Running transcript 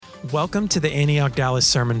Welcome to the Antioch Dallas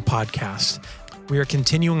Sermon Podcast. We are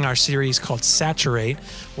continuing our series called Saturate,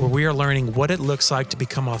 where we are learning what it looks like to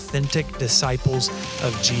become authentic disciples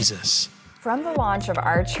of Jesus. From the launch of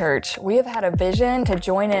our church, we have had a vision to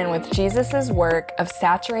join in with Jesus' work of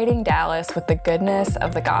saturating Dallas with the goodness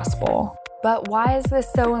of the gospel. But why is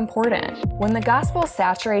this so important? When the gospel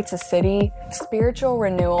saturates a city, spiritual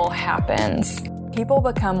renewal happens. People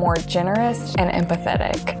become more generous and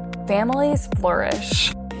empathetic. Families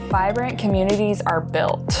flourish. Vibrant communities are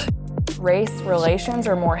built. Race relations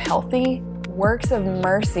are more healthy. Works of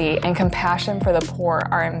mercy and compassion for the poor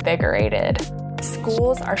are invigorated.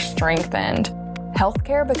 Schools are strengthened.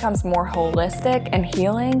 Healthcare becomes more holistic and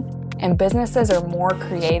healing, and businesses are more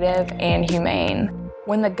creative and humane.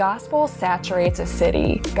 When the gospel saturates a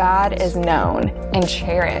city, God is known and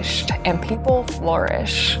cherished, and people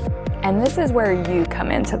flourish. And this is where you come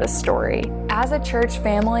into the story. As a church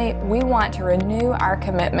family, we want to renew our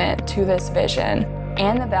commitment to this vision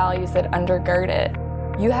and the values that undergird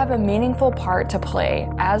it. You have a meaningful part to play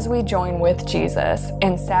as we join with Jesus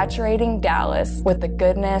in saturating Dallas with the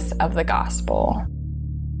goodness of the gospel.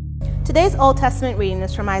 Today's Old Testament reading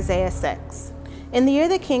is from Isaiah 6. In the year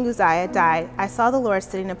that King Uzziah died, I saw the Lord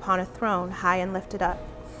sitting upon a throne high and lifted up,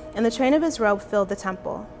 and the train of his robe filled the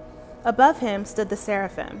temple. Above him stood the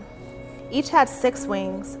seraphim. Each had 6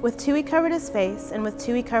 wings. With 2 he covered his face, and with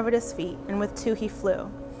 2 he covered his feet, and with 2 he flew.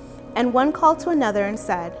 And one called to another and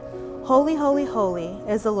said, Holy, holy, holy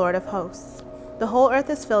is the Lord of hosts. The whole earth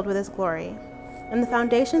is filled with his glory. And the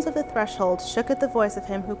foundations of the threshold shook at the voice of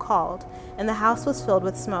him who called, and the house was filled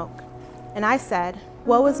with smoke. And I said,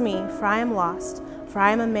 Woe is me, for I am lost, for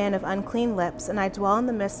I am a man of unclean lips, and I dwell in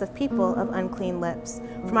the midst of people of unclean lips.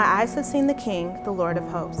 For my eyes have seen the King, the Lord of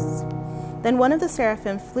hosts. Then one of the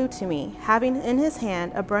seraphim flew to me, having in his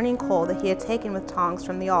hand a burning coal that he had taken with tongs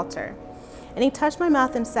from the altar. And he touched my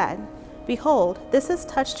mouth and said, Behold, this has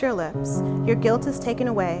touched your lips. Your guilt is taken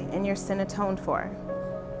away, and your sin atoned for.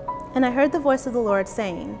 And I heard the voice of the Lord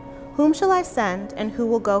saying, Whom shall I send, and who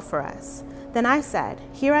will go for us? Then I said,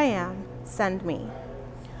 Here I am, send me.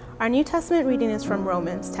 Our New Testament reading is from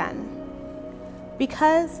Romans 10.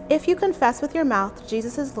 Because if you confess with your mouth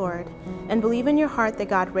Jesus is Lord, and believe in your heart that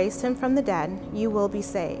God raised him from the dead, you will be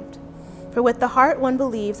saved. For with the heart one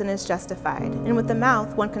believes and is justified, and with the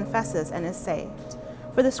mouth one confesses and is saved.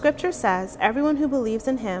 For the scripture says, Everyone who believes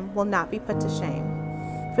in him will not be put to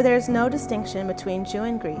shame. For there is no distinction between Jew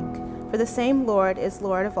and Greek, for the same Lord is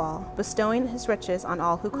Lord of all, bestowing his riches on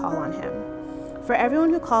all who call on him. For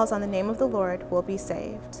everyone who calls on the name of the Lord will be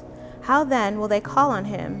saved. How then will they call on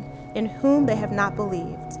him in whom they have not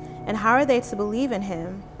believed? And how are they to believe in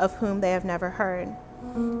him of whom they have never heard?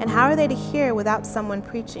 And how are they to hear without someone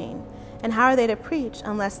preaching? And how are they to preach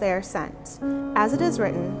unless they are sent? As it is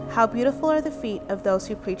written, How beautiful are the feet of those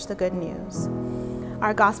who preach the good news.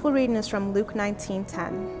 Our gospel reading is from Luke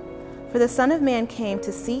 19:10. For the Son of Man came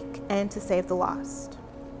to seek and to save the lost.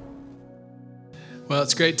 Well,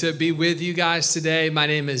 it's great to be with you guys today. My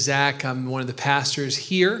name is Zach. I'm one of the pastors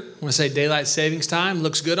here. I want to say daylight savings time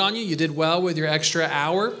looks good on you. You did well with your extra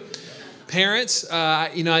hour. Parents,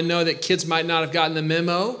 I know that kids might not have gotten the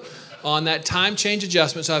memo on that time change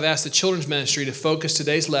adjustment, so I've asked the children's ministry to focus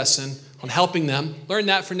today's lesson on helping them learn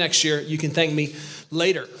that for next year. You can thank me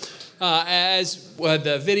later. As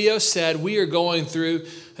the video said, we are going through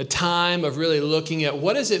a time of really looking at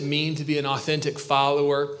what does it mean to be an authentic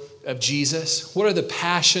follower of Jesus? What are the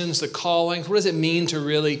passions, the callings? What does it mean to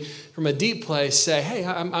really, from a deep place, say, hey,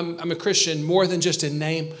 I'm a Christian more than just in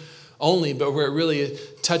name only, but where it really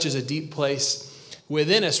touches a deep place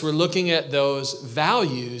within us? We're looking at those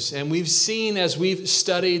values, and we've seen as we've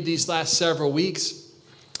studied these last several weeks,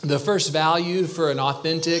 the first value for an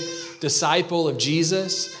authentic disciple of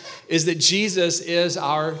Jesus is that Jesus is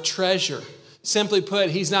our treasure. Simply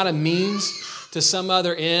put, he's not a means to some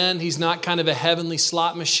other end. He's not kind of a heavenly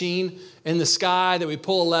slot machine in the sky that we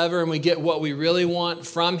pull a lever and we get what we really want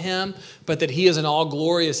from him, but that he is an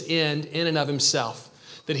all-glorious end in and of himself.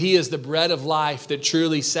 That he is the bread of life that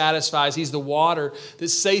truly satisfies. He's the water that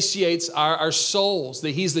satiates our souls.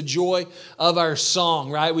 That he's the joy of our song,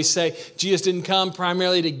 right? We say Jesus didn't come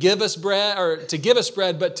primarily to give us bread,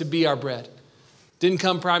 but to be our bread. Didn't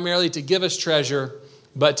come primarily to give us treasure,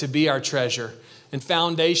 but to be our treasure. And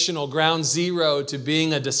foundational, ground zero to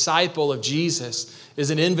being a disciple of Jesus is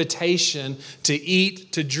an invitation to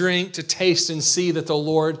eat, to drink, to taste and see that the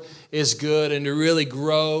Lord is good, and to really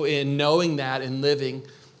grow in knowing that and living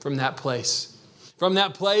from that place. From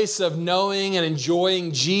that place of knowing and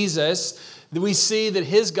enjoying Jesus, we see that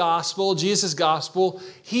his gospel, Jesus' gospel,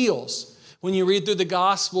 heals. When you read through the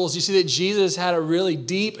Gospels, you see that Jesus had a really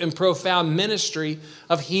deep and profound ministry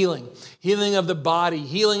of healing. Healing of the body,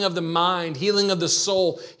 healing of the mind, healing of the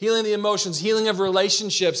soul, healing of the emotions, healing of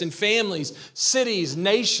relationships and families, cities,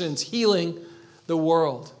 nations, healing the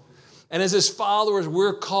world. And as His followers,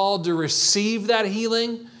 we're called to receive that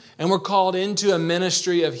healing, and we're called into a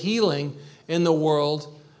ministry of healing in the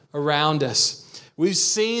world around us. We've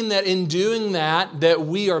seen that in doing that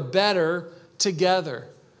we are better together.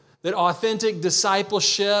 That authentic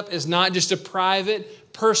discipleship is not just a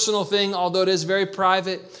private, personal thing, although it is very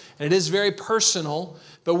private and it is very personal,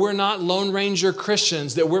 but we're not Lone Ranger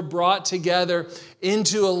Christians, that we're brought together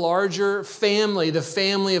into a larger family, the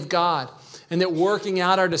family of God, and that working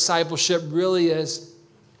out our discipleship really is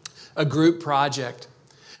a group project.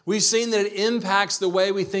 We've seen that it impacts the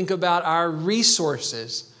way we think about our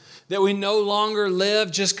resources, that we no longer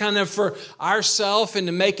live just kind of for ourselves and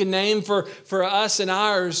to make a name for us and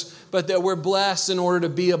ours, but that we're blessed in order to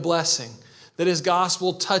be a blessing. That His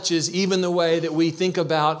gospel touches even the way that we think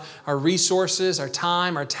about our resources, our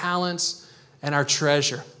time, our talents, and our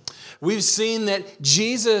treasure. We've seen that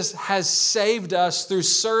Jesus has saved us through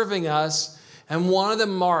serving us, and one of the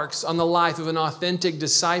marks on the life of an authentic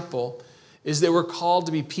disciple is that we're called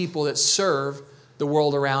to be people that serve the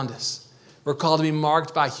world around us. We're called to be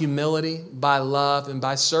marked by humility, by love, and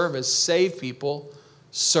by service. Save people,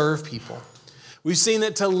 serve people. We've seen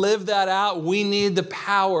that to live that out, we need the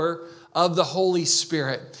power of the Holy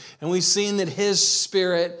Spirit. And we've seen that His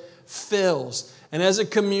Spirit fills. And as a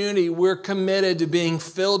community, we're committed to being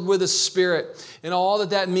filled with the Spirit and all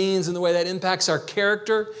that means in the way that impacts our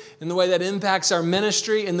character, in the way that impacts our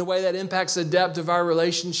ministry, in the way that impacts the depth of our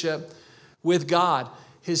relationship with God.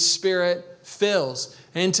 His Spirit fills.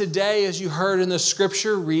 And today, as you heard in the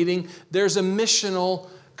scripture reading, there's a missional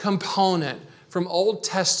component from Old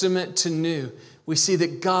Testament to New. We see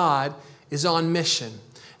that God is on mission.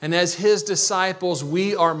 And as His disciples,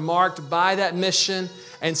 we are marked by that mission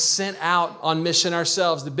and sent out on mission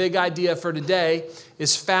ourselves. The big idea for today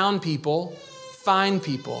is found people, find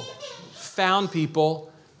people. Found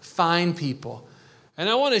people, find people. And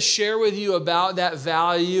I want to share with you about that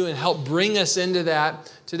value and help bring us into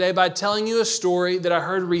that today by telling you a story that I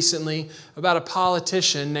heard recently about a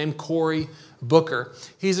politician named Cory Booker.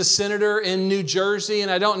 He's a senator in New Jersey, and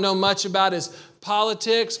I don't know much about his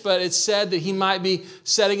politics, but it's said that he might be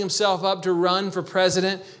setting himself up to run for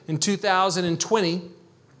president in 2020.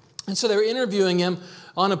 And so they were interviewing him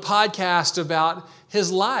on a podcast about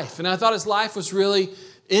his life. And I thought his life was really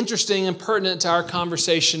interesting and pertinent to our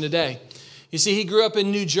conversation today. You see, he grew up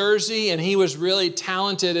in New Jersey, and he was really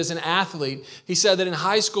talented as an athlete. He said that in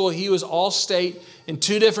high school, he was all-state in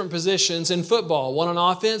 2 different positions in football, one on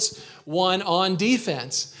offense, one on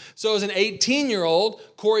defense. So as an 18-year-old,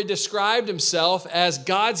 Cory described himself as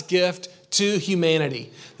God's gift to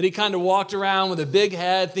humanity. That he kind of walked around with a big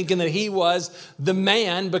head thinking that he was the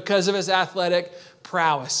man because of his athletic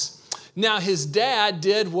prowess. Now, his dad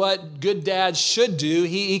did what good dads should do.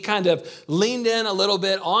 He kind of leaned in a little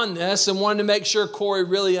bit on this and wanted to make sure Cory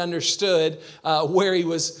really understood where he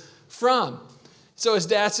was from. So his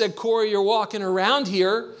dad said, "Cory, you're walking around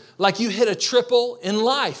here like you hit a triple in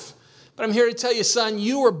life. But I'm here to tell you, son,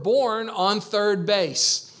 you were born on third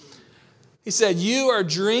base." He said, "You are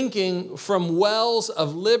drinking from wells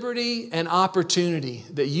of liberty and opportunity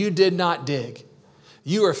that you did not dig.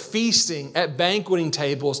 You are feasting at banqueting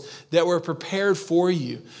tables that were prepared for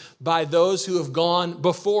you by those who have gone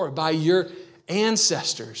before, by your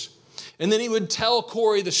ancestors." And then he would tell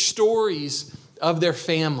Cory the stories of their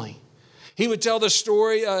family. He would tell the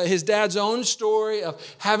story, his dad's own story of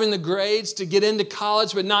having the grades to get into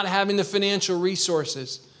college but not having the financial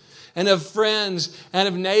resources. And of friends and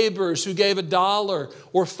of neighbors who gave $1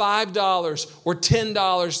 or $5 or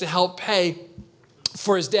 $10 to help pay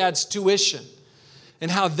for his dad's tuition. And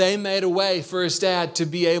how they made a way for his dad to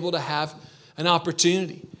be able to have an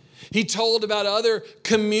opportunity. He told about other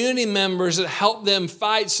community members that helped them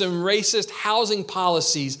fight some racist housing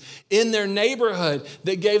policies in their neighborhood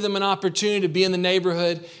that gave them an opportunity to be in the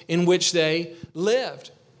neighborhood in which they lived.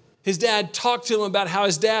 His dad talked to him about how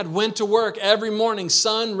his dad went to work every morning,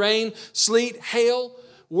 sun, rain, sleet, hail,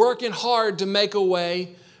 working hard to make a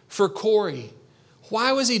way for Cory.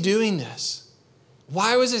 Why was he doing this?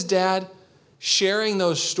 Why was his dad sharing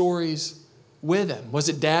those stories with him? Was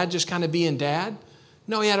it dad just kind of being dad?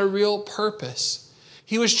 No, he had a real purpose.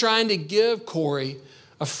 He was trying to give Cory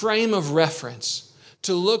a frame of reference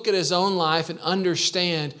to look at his own life and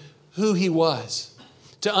understand who he was,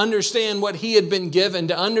 to understand what he had been given,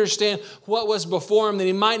 to understand what was before him, that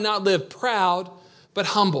he might not live proud but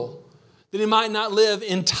humble, that he might not live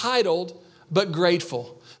entitled but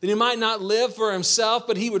grateful, that he might not live for himself,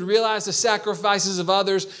 but he would realize the sacrifices of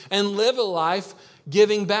others and live a life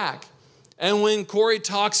giving back. And when Corey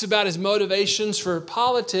talks about his motivations for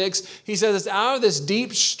politics, he says it's out of this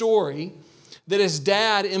deep story that his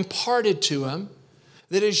dad imparted to him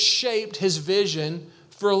that has shaped his vision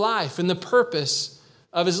for life and the purpose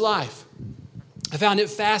of his life. I found it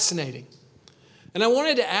fascinating. And I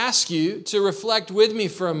wanted to ask you to reflect with me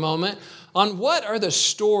for a moment on what are the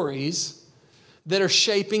stories that are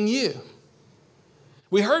shaping you.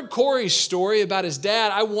 We heard Corey's story about his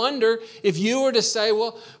dad. I wonder if you were to say,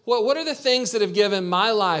 well, what are the things that have given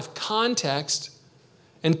my life context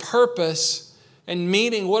and purpose and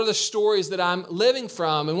meaning? What are the stories that I'm living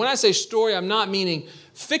from? And when I say story, I'm not meaning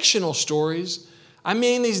fictional stories. I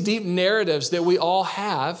mean these deep narratives that we all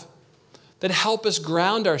have that help us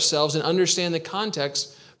ground ourselves and understand the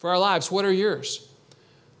context for our lives. What are yours?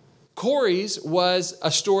 Corey's was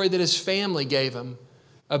a story that his family gave him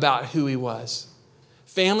about who he was.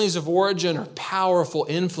 Families of origin are powerful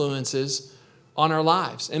influences on our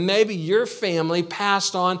lives. And maybe your family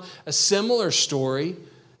passed on a similar story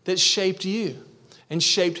that shaped you and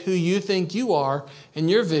shaped who you think you are and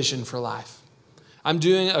your vision for life. I'm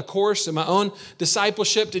doing a course in my own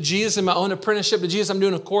discipleship to Jesus and my own apprenticeship to Jesus. I'm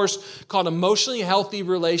doing a course called Emotionally Healthy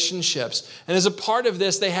Relationships. And as a part of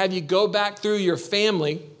this, they have you go back through your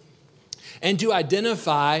family and to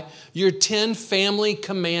identify your 10 family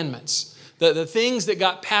commandments. The things that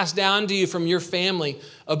got passed down to you from your family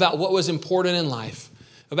about what was important in life,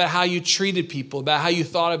 about how you treated people, about how you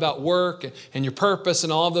thought about work and your purpose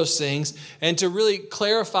and all of those things, and to really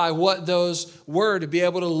clarify what those were, to be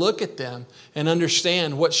able to look at them and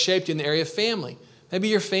understand what shaped you in the area of family. Maybe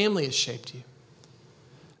your family has shaped you.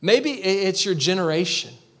 Maybe it's your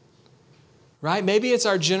generation, right? Maybe it's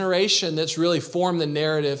our generation that's really formed the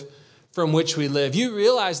narrative from which we live. You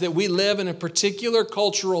realize that we live in a particular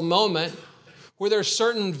cultural moment where there are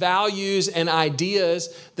certain values and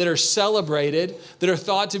ideas that are celebrated, that are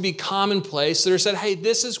thought to be commonplace, that are said, hey,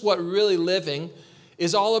 this is what really living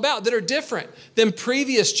is all about, that are different than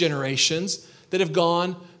previous generations that have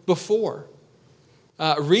gone before.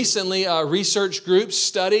 Recently, research groups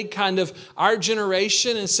studied kind of our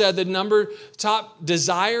generation and said the top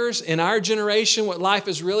desires in our generation, what life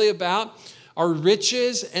is really about, are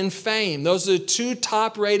riches and fame. Those are the two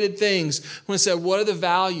top-rated things when it said, what are the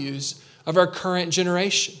values of our current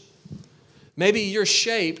generation? Maybe you're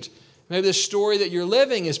shaped, maybe the story that you're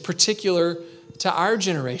living is particular to our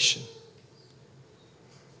generation.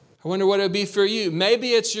 I wonder what it would be for you.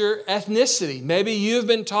 Maybe it's your ethnicity. Maybe you've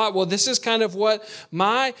been taught, well, this is kind of what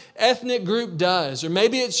my ethnic group does. Or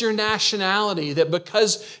maybe it's your nationality, that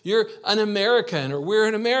because you're an American or we're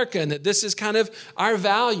an American, that this is kind of our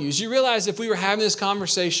values. You realize if we were having this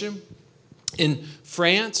conversation in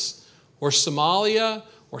France or Somalia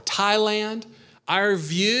or Thailand, our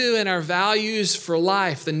view and our values for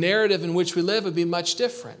life, the narrative in which we live would be much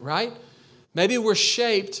different, right? Maybe we're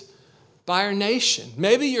shaped by our nation.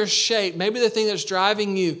 Maybe you're shaped, maybe the thing that's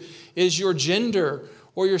driving you is your gender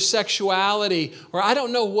or your sexuality, or I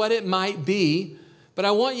don't know what it might be, but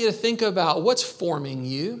I want you to think about what's forming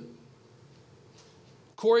you.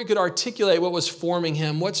 Corey could articulate what was forming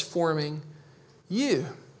him. What's forming you?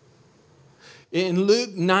 In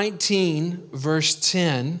Luke 19, verse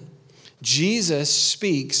 10, Jesus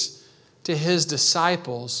speaks to his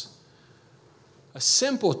disciples a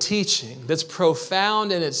simple teaching that's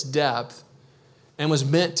profound in its depth and was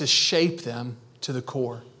meant to shape them to the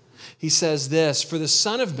core. He says this, "For the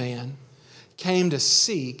Son of Man came to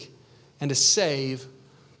seek and to save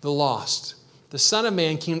the lost." The Son of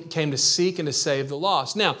Man came to seek and to save the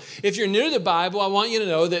lost. Now, if you're new to the Bible, I want you to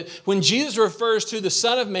know that when Jesus refers to the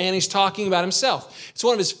Son of Man, he's talking about himself. It's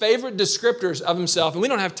one of his favorite descriptors of himself. And we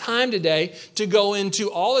don't have time today to go into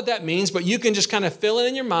all that means, but you can just kind of fill it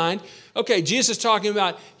in your mind. Okay, Jesus is talking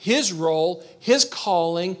about his role, his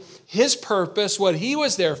calling, his purpose. What he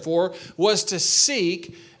was there for was to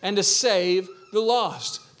seek and to save the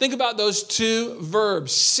lost. Think about those two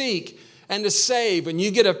verbs, seek and to save, and you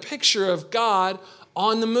get a picture of God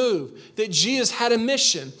on the move, that Jesus had a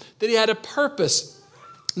mission, that he had a purpose,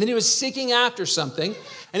 that he was seeking after something,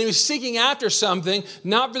 and he was seeking after something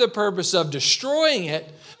not for the purpose of destroying it,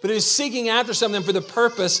 but he was seeking after something for the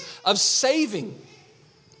purpose of saving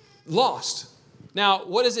lost. Now,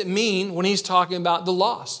 what does it mean when he's talking about the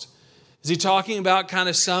lost? Is he talking about kind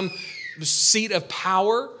of some seat of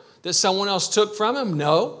power that someone else took from him?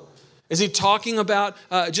 No. Is he talking about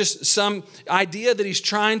just some idea that he's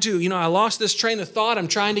trying to, I lost this train of thought, I'm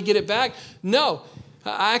trying to get it back? No.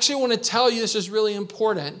 I actually want to tell you this is really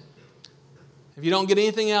important. If you don't get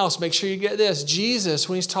anything else, make sure you get this. Jesus,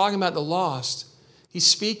 when he's talking about the lost, He's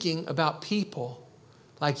speaking about people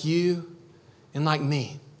like you and like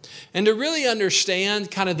me. And to really understand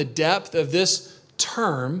kind of the depth of this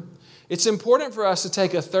term, it's important for us to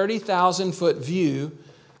take a 30,000-foot view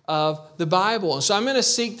of the Bible. And so I'm going to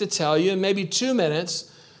seek to tell you in maybe 2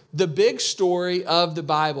 minutes the big story of the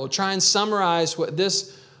Bible. Try and summarize what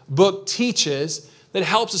this book teaches that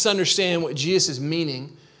helps us understand what Jesus is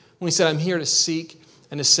meaning when he said, I'm here to seek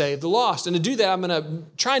and to save the lost. And to do that, I'm going to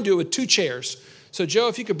try and do it with 2 chairs. So Joe,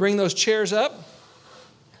 if you could bring those chairs up.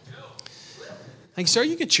 Thank you, sir.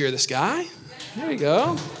 You could cheer this guy. There you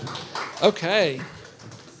go. Okay.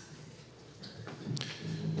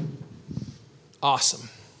 Awesome.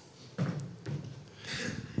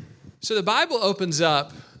 So the Bible opens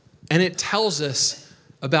up and it tells us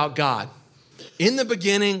about God. In the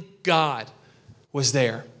beginning, God was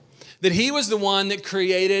there. That he was the one that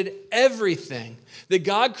created everything. That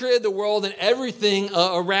God created the world and everything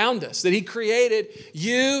around us. That he created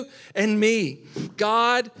you and me.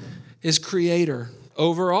 God is creator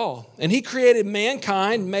over all. And he created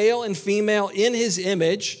mankind, male and female, in his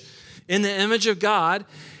image. In the image of God,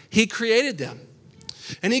 he created them.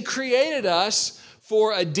 And he created us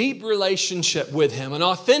for a deep relationship with him, an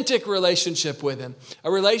authentic relationship with him, a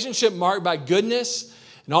relationship marked by goodness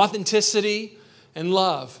and authenticity and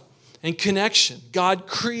love and connection. God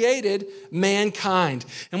created mankind.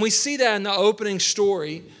 And we see that in the opening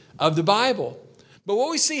story of the Bible. But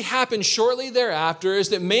what we see happen shortly thereafter is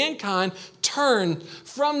that mankind turned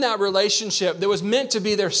from that relationship that was meant to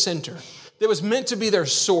be their center, that was meant to be their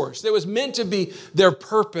source, that was meant to be their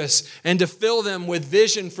purpose and to fill them with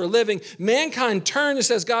vision for living. Mankind turned and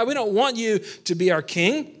says, God, we don't want you to be our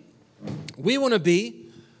king. We want to be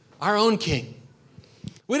our own king.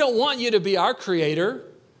 We don't want you to be our creator.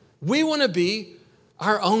 We want to be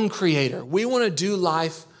our own creator. We want to do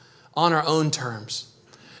life on our own terms.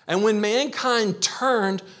 And when mankind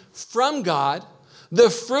turned from God, the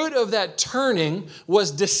fruit of that turning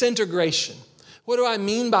was disintegration. What do I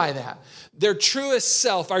mean by that? Their truest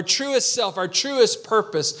self, our truest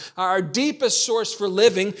purpose, our deepest source for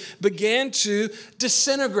living began to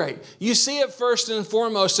disintegrate. You see it first and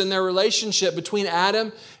foremost in their relationship between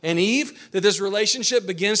Adam and Eve, that this relationship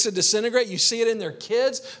begins to disintegrate. You see it in their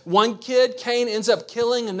kids. One kid, Cain, ends up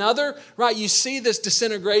killing another, right? You see this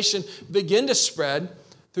disintegration begin to spread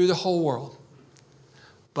through the whole world.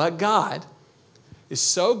 But God is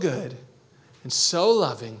so good and so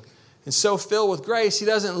loving and so filled with grace, he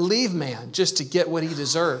doesn't leave man just to get what he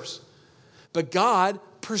deserves. But God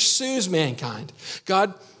pursues mankind.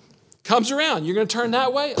 God comes around. You're going to turn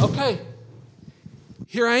that way? Okay,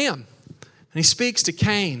 here I am. And he speaks to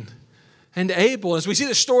Cain and to Abel. As we see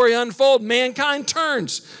the story unfold, mankind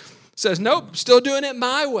turns, says, nope, still doing it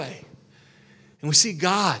my way. And we see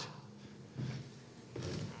God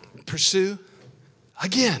pursue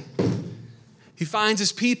again. He finds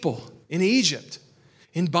his people in Egypt,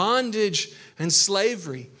 in bondage and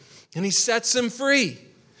slavery, and he sets them free,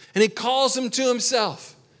 and he calls them to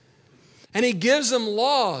himself, and he gives them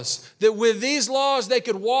laws, that with these laws they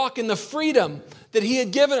could walk in the freedom that he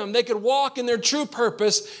had given them. They could walk in their true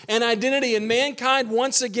purpose and identity, and mankind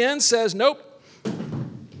once again says, nope,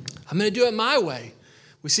 I'm going to do it my way.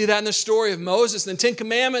 We see that in the story of Moses and the 10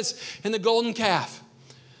 Commandments and the golden calf.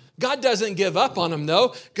 God doesn't give up on them,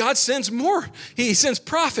 though. God sends more. He sends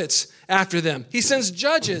prophets after them. He sends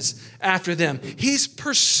judges after them. He's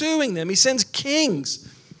pursuing them. He sends kings.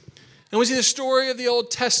 And we see the story of the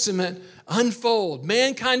Old Testament unfold.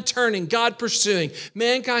 Mankind turning, God pursuing.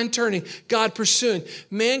 Mankind turning, God pursuing.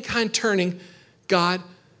 Mankind turning, God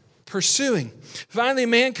pursuing. Finally,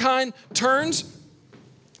 mankind turns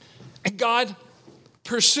and God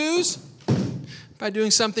pursues by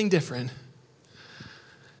doing something different.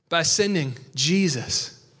 By sending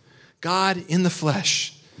Jesus, God in the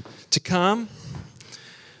flesh, to come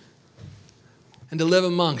and to live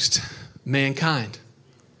amongst mankind.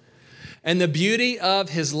 And the beauty of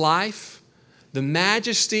his life, the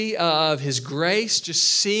majesty of his grace, just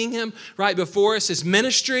seeing him right before us, his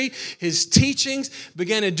ministry, his teachings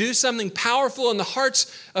began to do something powerful in the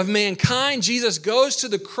hearts of mankind. Jesus goes to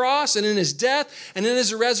the cross, and in his death and in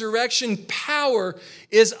his resurrection, power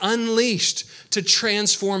is unleashed to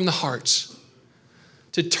transform the hearts,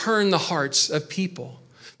 to turn the hearts of people.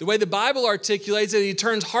 The way the Bible articulates it, he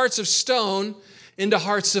turns hearts of stone into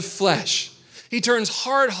hearts of flesh. He turns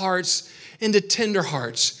hard hearts into tender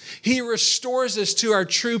hearts. He restores us to our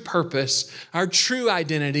true purpose, our true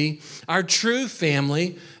identity, our true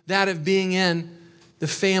family, that of being in the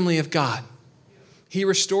family of God. He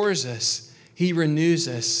restores us. He renews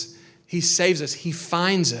us. He saves us. He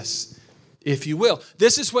finds us. if you will.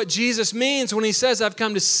 This is what Jesus means when he says, I've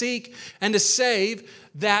come to seek and to save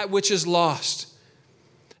that which is lost.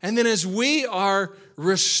 And then as we are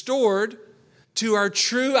restored to our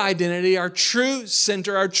true identity, our true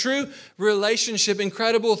center, our true relationship,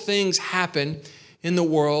 incredible things happen in the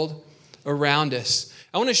world around us.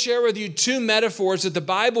 I want to share with you two metaphors that the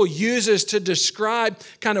Bible uses to describe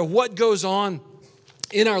kind of what goes on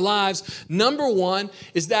in our lives. Number one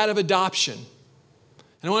is that of adoption.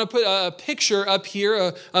 And I want to put a picture up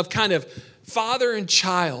here of kind of father and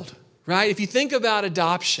child, right? If you think about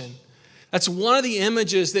adoption, that's one of the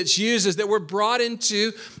images that's used, is that we're brought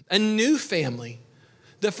into a new family,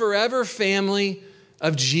 the forever family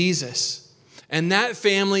of Jesus. And that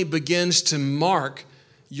family begins to mark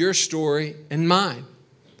your story and mine.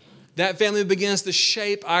 That family begins to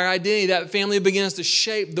shape our identity. That family begins to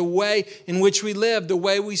shape the way in which we live, the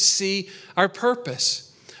way we see our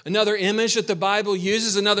purpose. Another image that the Bible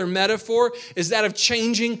uses, another metaphor, is that of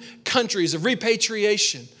changing countries, of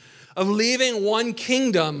repatriation, of leaving one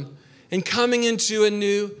kingdom and coming into a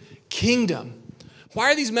new kingdom.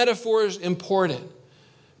 Why are these metaphors important?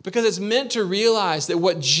 Because it's meant to realize that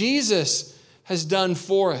what Jesus has done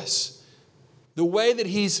for us, the way that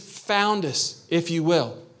he's found us, if you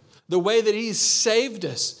will, the way that he's saved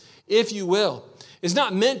us, if you will, is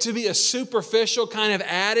not meant to be a superficial kind of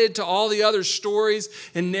added to all the other stories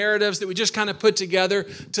and narratives that we just kind of put together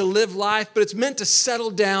to live life, but it's meant to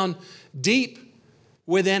settle down deep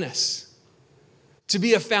within us, to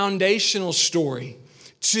be a foundational story,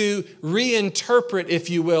 to reinterpret, if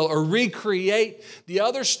you will, or recreate the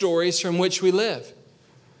other stories from which we live,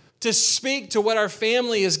 to speak to what our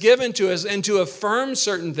family has given to us and to affirm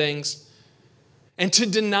certain things, and to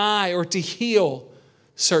deny or to heal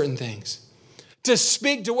certain things. To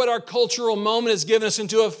speak to what our cultural moment has given us and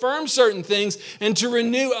to affirm certain things and to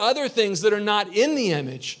renew other things that are not in the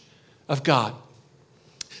image of God.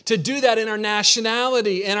 To do that in our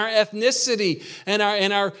nationality and our ethnicity and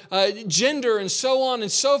our gender and so on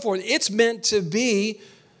and so forth. It's meant to be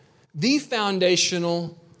the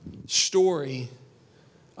foundational story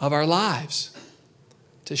of our lives,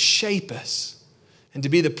 to shape us and to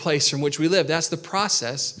be the place from which we live. That's the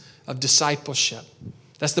process of discipleship.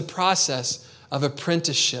 That's the process of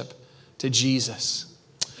apprenticeship to Jesus.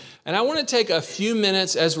 And I want to take a few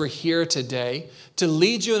minutes as we're here today to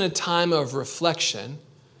lead you in a time of reflection,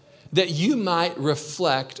 that you might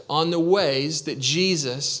reflect on the ways that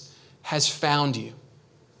Jesus has found you.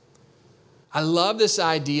 I love this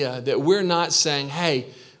idea that we're not saying, hey,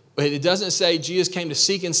 it doesn't say Jesus came to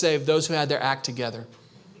seek and save those who had their act together.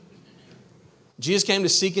 Jesus came to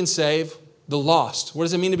seek and save the lost. What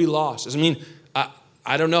does it mean to be lost? Does it mean,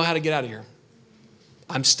 I don't know how to get out of here?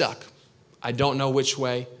 I'm stuck. I don't know which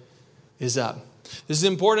way is up. This is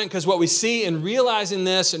important because what we see in realizing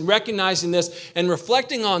this and recognizing this and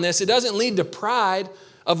reflecting on this, it doesn't lead to pride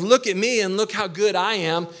of look at me and look how good I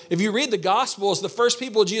am. If you read the Gospels, the first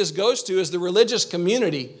people Jesus goes to is the religious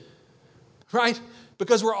community, right?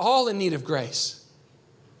 Because we're all in need of grace.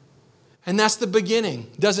 And that's the beginning.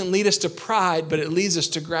 It doesn't lead us to pride, but it leads us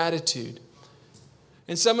to gratitude.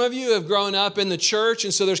 And some of you have grown up in the church,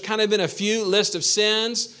 and so there's kind of been a few list of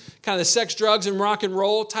sins, kind of the sex, drugs, and rock and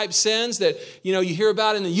roll type sins that, you hear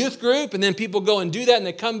about in the youth group, and then people go and do that, and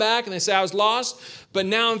they come back, and they say, I was lost, but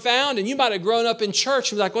now I'm found. And you might have grown up in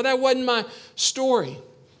church and be like, well, that wasn't my story.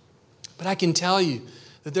 But I can tell you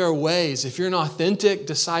that there are ways, if you're an authentic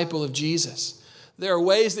disciple of Jesus, there are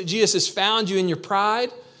ways that Jesus has found you in your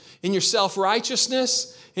pride, in your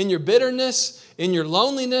self-righteousness, in your bitterness, in your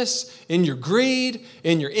loneliness, in your greed,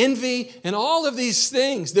 in your envy, and all of these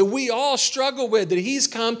things that we all struggle with, that he's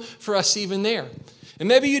come for us even there. And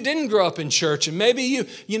maybe you didn't grow up in church, and maybe you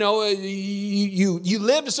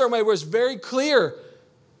lived a certain way where it's very clear,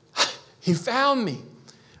 he found me.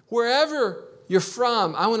 Wherever you're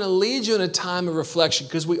from, I want to lead you in a time of reflection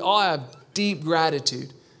because we all have deep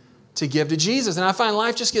gratitude to give to Jesus. And I find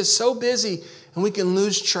life just gets so busy and we can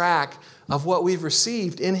lose track of what we've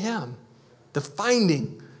received in him. The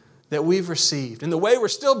finding that we've received and the way we're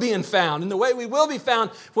still being found and the way we will be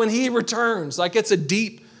found when he returns. Like it's a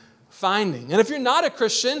deep finding. And if you're not a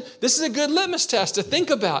Christian, this is a good litmus test to think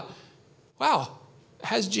about. Wow,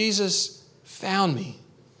 has Jesus found me?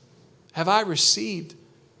 Have I received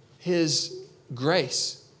his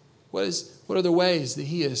grace? What are the ways that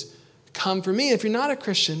he has come for me? If you're not a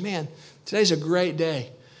Christian, man, today's a great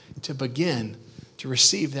day to begin to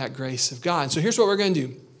receive that grace of God. So here's what we're going to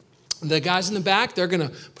do. The guys in the back, they're going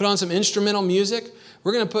to put on some instrumental music.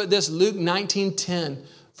 We're going to put this Luke 19:10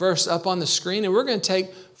 verse up on the screen, and we're going to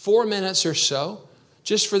take 4 minutes or so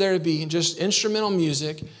just for there to be just instrumental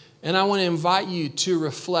music And I want to invite you to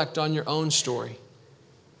reflect on your own story.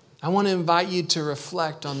 I want to invite you to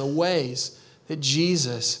reflect on the ways that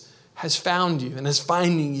Jesus has found you and is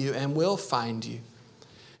finding you and will find you.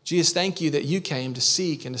 Jesus, thank you that you came to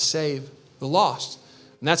seek and to save the lost.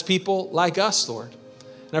 And that's people like us, Lord.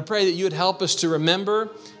 And I pray that you would help us to remember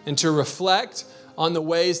and to reflect on the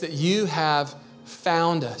ways that you have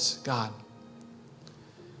found us, God.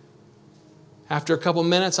 After a couple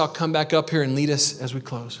minutes, I'll come back up here and lead us as we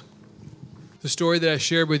close. The story that I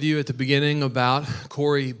shared with you at the beginning about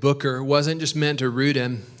Cory Booker wasn't just meant to root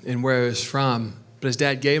him in where he was from, but his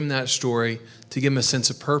dad gave him that story to give him a sense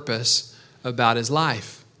of purpose about his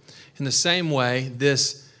life. In the same way,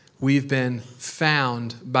 this we've been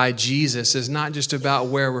found by Jesus is not just about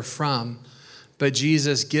where we're from, but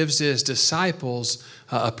Jesus gives his disciples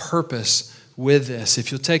a purpose with this.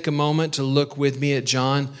 If you'll take a moment to look with me at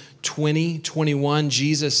John 20:21,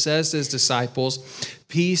 Jesus says to his disciples,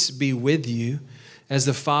 "Peace be with you. As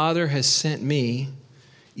the Father has sent me,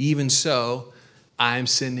 even so I am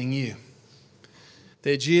sending you."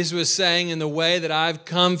 That Jesus was saying, in the way that I've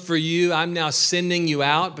come for you, I'm now sending you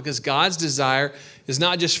out, because God's desire is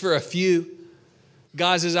not just for a few.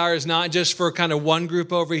 God's desire is not just for kind of one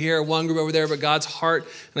group over here, one group over there, but God's heart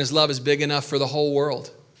and his love is big enough for the whole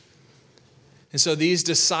world. And so these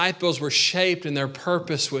disciples were shaped and their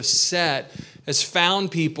purpose was set as found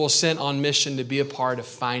people sent on mission to be a part of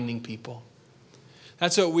finding people.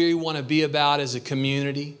 That's what we want to be about as a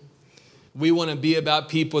community. We want to be about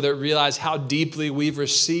people that realize how deeply we've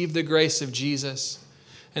received the grace of Jesus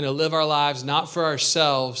and to live our lives not for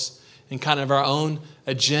ourselves and kind of our own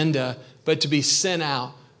agenda, but to be sent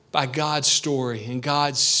out by God's story and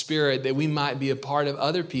God's Spirit, that we might be a part of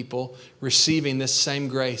other people receiving this same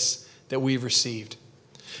grace that we've received.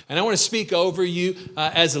 And I want to speak over you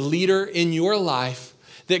as a leader in your life,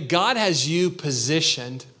 that God has you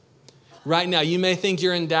positioned right now. You may think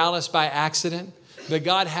you're in Dallas by accident, but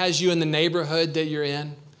God has you in the neighborhood that you're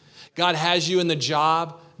in. God has you in the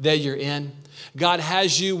job that you're in. God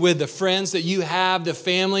has you with the friends that you have, the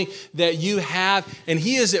family that you have, and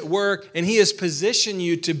He is at work, and He has positioned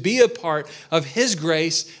you to be a part of His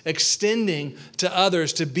grace extending to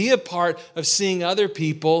others, to be a part of seeing other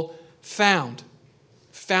people found.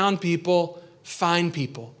 Found people, find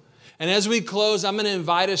people. And as we close, I'm going to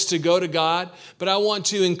invite us to go to God, but I want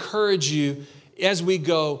to encourage you as we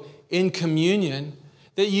go in communion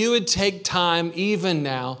that you would take time even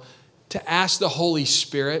now to ask the Holy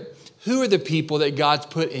Spirit, who are the people that God's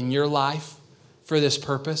put in your life for this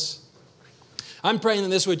purpose? I'm praying that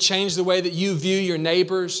this would change the way that you view your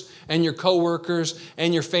neighbors and your coworkers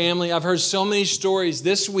and your family. I've heard so many stories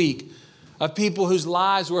this week of people whose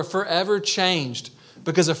lives were forever changed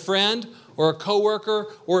because a friend or a coworker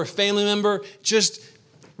or a family member just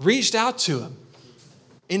reached out to them,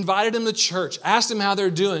 invited them to church, asked them how they're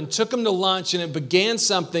doing, took them to lunch, and it began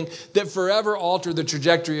something that forever altered the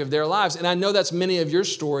trajectory of their lives. And I know that's many of your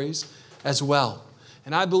stories as well.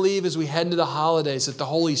 And I believe as we head into the holidays that the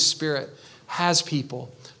Holy Spirit has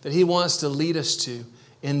people that He wants to lead us to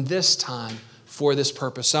in this time for this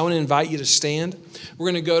purpose. So I want to invite you to stand. We're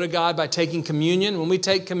going to go to God by taking communion. When we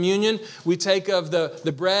take communion, we take of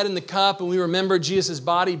the bread and the cup, and we remember Jesus'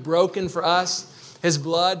 body broken for us, His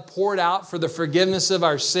blood poured out for the forgiveness of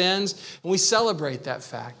our sins, and we celebrate that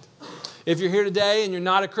fact. If you're here today and you're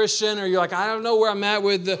not a Christian, or you're like, I don't know where I'm at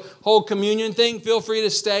with the whole communion thing, feel free to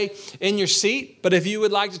stay in your seat. But if you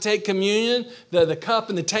would like to take communion, the cup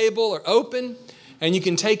and the table are open, and you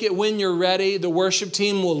can take it when you're ready. The worship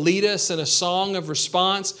team will lead us in a song of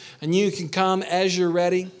response, and you can come as you're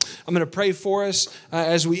ready. I'm going to pray for us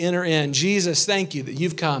as we enter in. Jesus, thank you that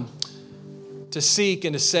you've come to seek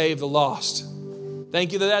and to save the lost.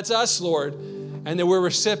 Thank you that that's us, Lord, and that we're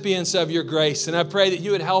recipients of your grace. And I pray that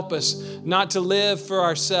you would help us not to live for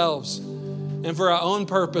ourselves and for our own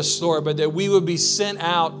purpose, Lord, but that we would be sent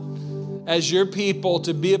out as your people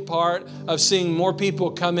to be a part of seeing more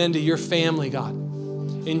people come into your family, God.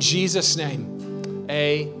 In Jesus' name,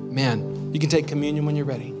 amen. You can take communion when you're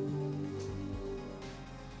ready.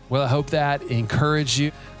 Well, I hope that encouraged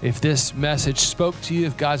you. If this message spoke to you,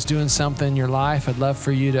 if God's doing something in your life, I'd love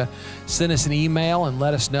for you to send us an email and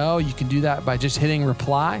let us know. You can do that by just hitting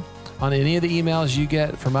reply on any of the emails you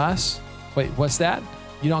get from us. Wait, what's that?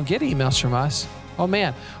 You don't get emails from us? Oh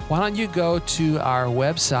man, why don't you go to our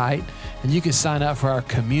website and you can sign up for our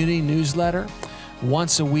community newsletter.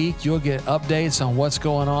 Once a week, you'll get updates on what's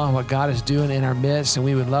going on, what God is doing in our midst, and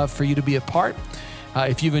we would love for you to be a part.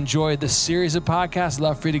 If you've enjoyed this series of podcasts, I'd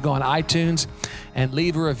love for you to go on iTunes and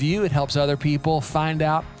leave a review. It helps other people find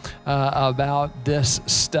out about this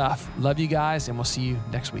stuff. Love you guys, and we'll see you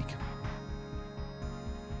next week.